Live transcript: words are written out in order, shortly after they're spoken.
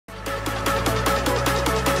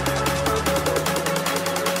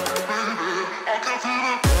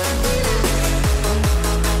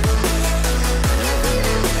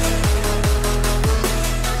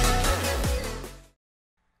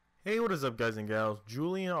What is up, guys and gals?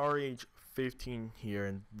 Julian RH15 here,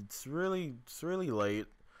 and it's really late.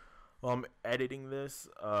 While I'm editing this,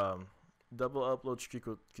 double upload streak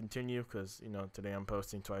will continue because today I'm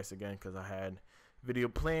posting twice again because I had video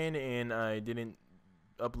planned and I didn't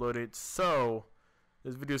upload it. So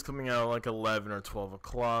this video is coming out like 11 or 12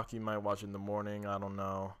 o'clock. You might watch it in the morning. I don't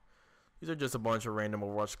know. These are just a bunch of random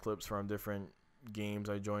WeirdWatch clips from different games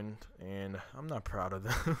I joined, and I'm not proud of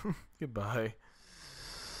them. Goodbye.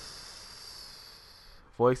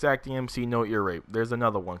 Voice acting MC, no ear rape. There's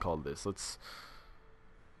another one called this. Let's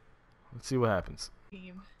see what happens.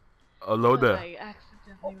 Hello there. I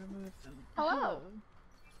accidentally removed them. Hello.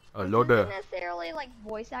 Hello This there. isn't necessarily like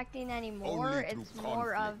voice acting anymore. It's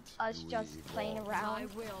more of us just playing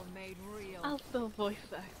around. I'll still voice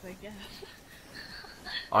act, I guess.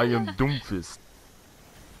 I am Doomfist.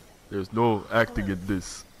 There's no acting in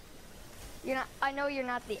this. You're not. I know you're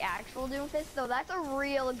not the actual Doomfist, though. That's a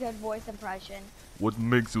real good voice impression. What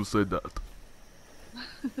makes you say that?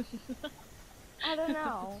 I don't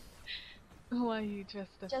know. Why are you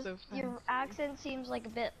dressed up Just so fancy? your accent seems like a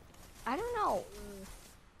bit. I don't know.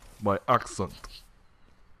 My accent.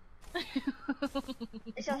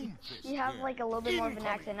 It's just you have like a little bit more of an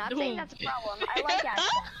accent. Not saying that's a problem. I like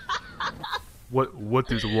accents.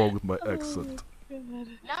 What is wrong with my accent?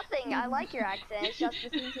 Nothing. I like your accent. It's just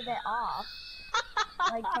it seems a bit off.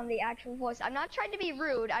 Like from the actual voice. I'm not trying to be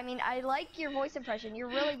rude. I mean, I like your voice impression. You're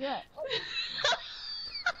really good.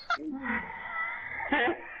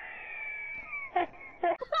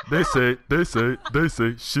 They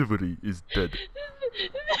say Chivalry is dead.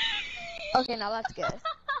 Okay, now that's good.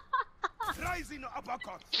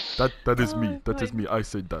 That is me. That is me. I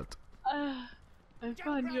said that. I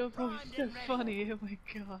find your voice so funny. Oh my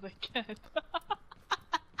god, I can't.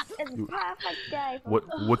 It's a perfect day.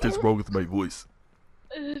 What is wrong with my voice?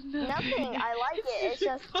 No. Nothing. I like it. It's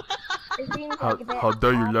just it seems like a bit. How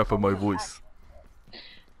dare you off laugh at from my the voice?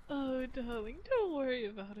 Oh, darling, don't worry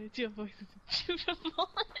about it. Your voice is beautiful.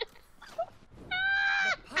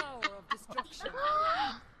 The power of destruction.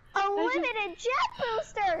 Unlimited jet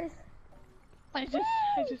boosters. I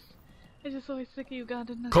just always think of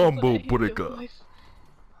Ugandan knuckles. Combo when I hear your breaker. voice.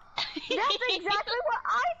 That's exactly what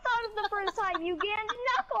I thought of the first time. You get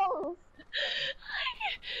knuckles.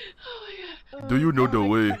 Oh my god. Do you know the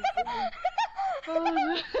way? Oh,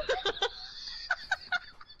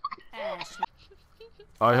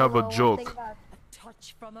 I have a Well, one joke. thing about- A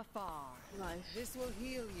touch from afar. nice. This will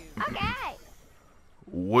heal you. Okay.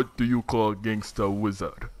 What do you call a gangsta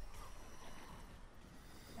wizard?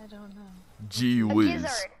 I don't know. Gee A whiz.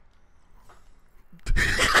 gizzard.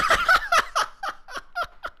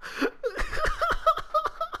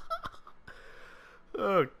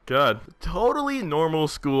 Oh god. Totally normal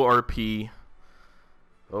school RP.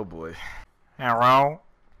 Oh boy. Hello?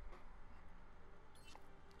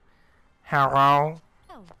 Hello?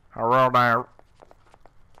 Hello there.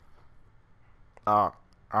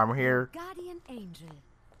 I'm here. Guardian angel.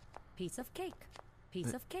 Piece of cake.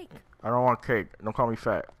 Piece of cake. I don't want cake. Don't call me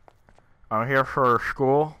fat. I'm here for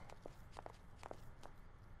school.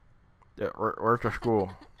 Yeah, where's the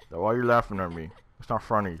school? Why are you laughing at me? It's not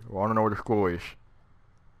funny. I want to know where the school is.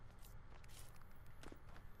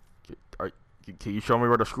 Can you show me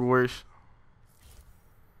where the school is?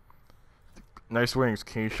 Nice wings.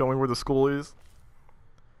 Can you show me where the school is?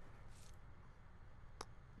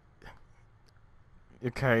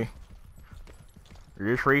 Okay. Is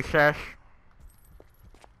this recess?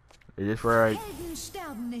 Is this where I... Helden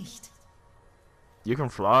sterben nicht. You can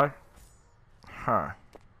fly? Huh.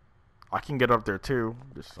 I can get up there too.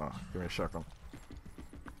 Just give me a second.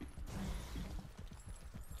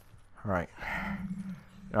 Alright.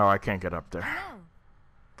 No, I can't get up there.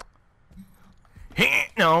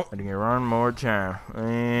 No. I think one more time.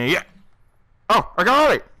 Yeah. Oh, I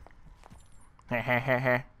got it.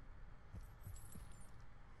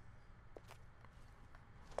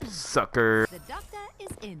 Sucker. The doctor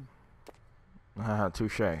is in.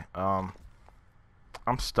 Touche. I'm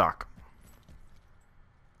stuck.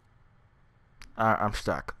 I'm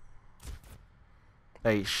stuck.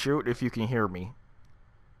 Hey, shoot if you can hear me.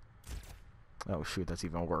 Oh shoot, that's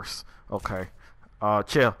even worse. Okay.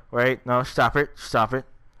 Chill. Wait, no, stop it. Stop it.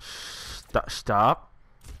 Stop.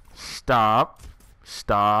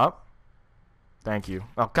 Stop. Thank you.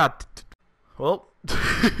 Oh god. Well,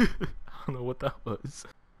 I don't know what that was.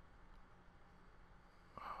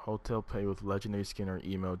 Hotel pay with legendary skin or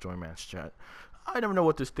email join match chat. I never know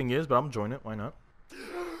what this thing is, but I'm joining it. Why not?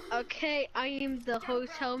 Okay, I am the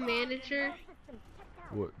hotel manager.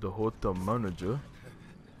 What, the hotel manager?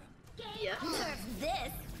 Yes.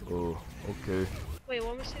 Oh, okay. Wait,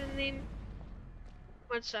 what was his name?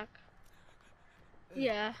 One sec.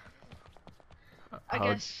 Yeah. I How-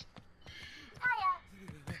 guess.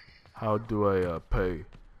 How do I pay?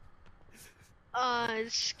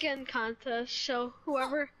 Skin contest. So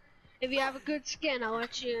whoever, if you have a good skin, I'll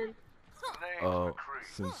let you in.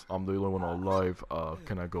 Since I'm the only one alive,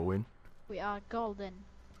 can I go in? We are golden.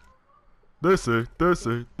 They say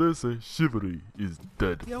chivalry is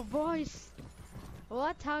dead. Your voice.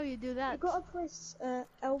 What? How you do that? You gotta press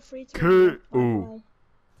L3 to K.O.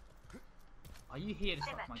 Are you here to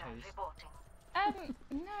suck my toes?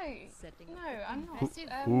 No, I'm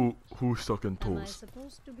not. Who's sucking Am I toes?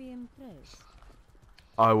 supposed to be impressed?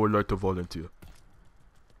 I would like to volunteer.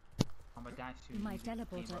 I'm a dash to My you.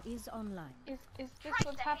 teleporter is online. Is this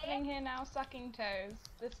what's happening here now? Sucking toes.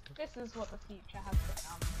 This is what the future has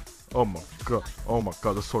become. Oh my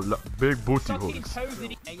god, that's so big booty Sucking holes. toes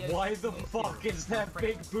in Hey, yo, Why the fuck is there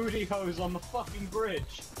big booty hose on the fucking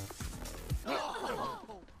bridge?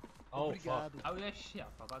 Oh fuck. Oh yeah, shit,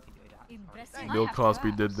 I forgot to do that. Impressive. Bill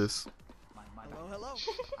Cosby did this. Hello.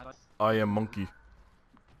 I am monkey.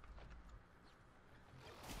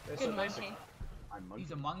 Good monkey.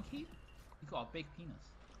 He's a monkey? He's got a big penis.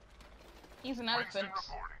 He's an elephant.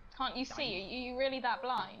 Can't you see? Are you really that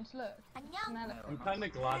blind? Look. It's an I'm elephant. kinda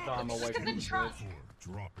glad that I'm away Look at from the the trunk.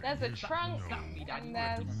 bridge. There's a trunk and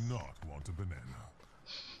there's. Not want a banana.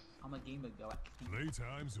 I'm a gamer girl.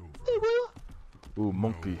 Playtime's over. Ooh,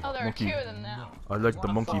 monkey. Oh, there are Monkey. two of them now. I like the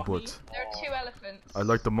Wanna monkey fuck me? butt. There are two elephants. I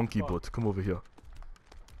like the monkey butt. Come over here.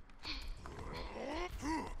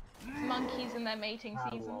 Monkeys in their mating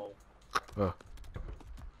season. Oh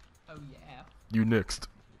yeah. You next.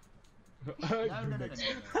 No.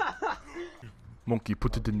 Monkey,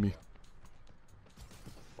 put it in me.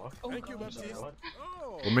 Fuck. Oh, Thank you, God. Baptiste.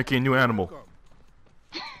 We're making a new animal.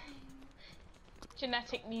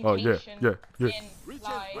 Genetic Oh yeah, mutation. yeah, yeah. In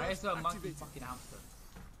live. Where's the monkey fucking hamster?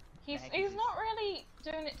 He's not really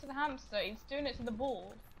doing it to the hamster. He's doing it to the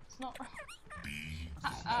ball. It's not.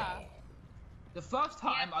 The first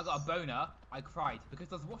time I got a boner, I cried because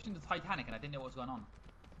I was watching the Titanic and I didn't know what was going on.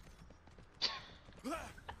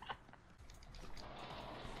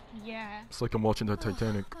 Yeah. It's like I'm watching the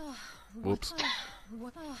Titanic. Whoops.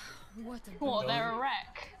 What? They're a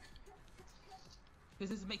wreck. Does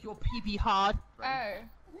this make your pee hard? Oh.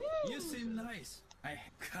 You seem nice.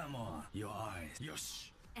 Come on, your eyes.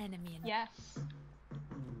 Yosh. Enemy in Yes.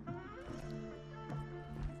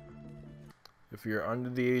 If you're under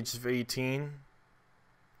the age of 18,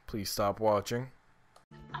 please stop watching.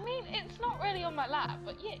 I mean, it's not really on my lap,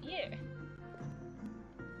 but yeah.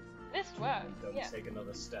 This works. Don't Yeah. take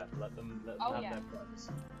another step. Let them Oh, have yeah. their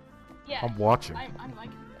privacy. Yeah. I'm watching. I'm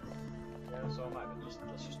liking this. Yeah, so am I, but let's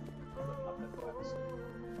just let them have their privacy.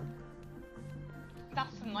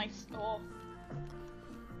 That's a nice store.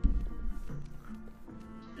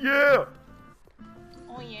 Yeah!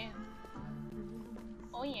 Oh yeah.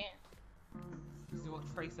 Oh yeah. This is what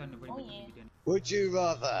Tracer and the Oh, Ring yeah. be doing. Would you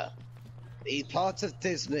rather be part of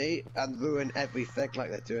Disney and ruin everything like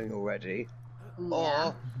they're doing already,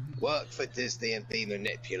 or work for Disney and be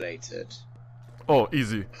manipulated? Oh,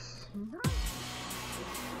 easy.